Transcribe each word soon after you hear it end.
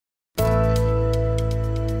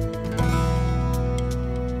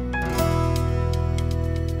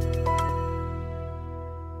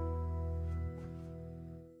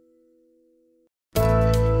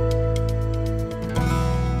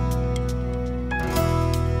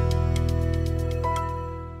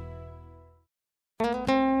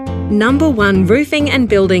No1Roofing and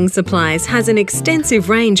Building Supplies has an extensive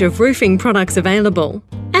range of roofing products available.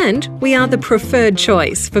 And we are the preferred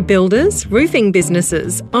choice for builders, roofing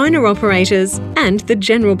businesses, owner-operators and the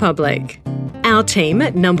general public. Our team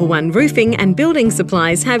at No1Roofing and Building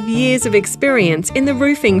Supplies have years of experience in the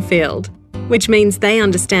roofing field, which means they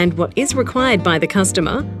understand what is required by the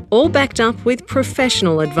customer, all backed up with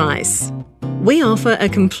professional advice. We offer a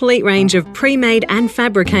complete range of pre-made and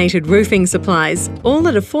fabricated roofing supplies, all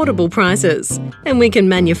at affordable prices, and we can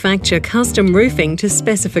manufacture custom roofing to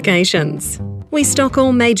specifications. We stock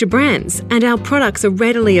all major brands, and our products are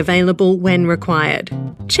readily available when required.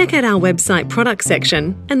 Check out our website product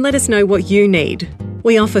section and let us know what you need.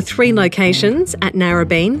 We offer 3 locations at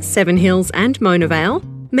Narrabeen, Seven Hills and Monavale,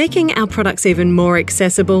 making our products even more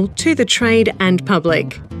accessible to the trade and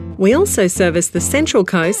public. We also service the Central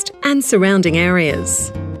Coast and surrounding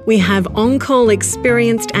areas. We have on-call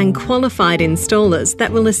experienced and qualified installers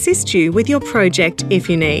that will assist you with your project if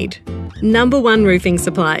you need. No1 Roofing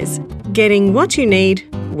Supplies, getting what you need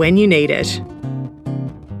when you need it.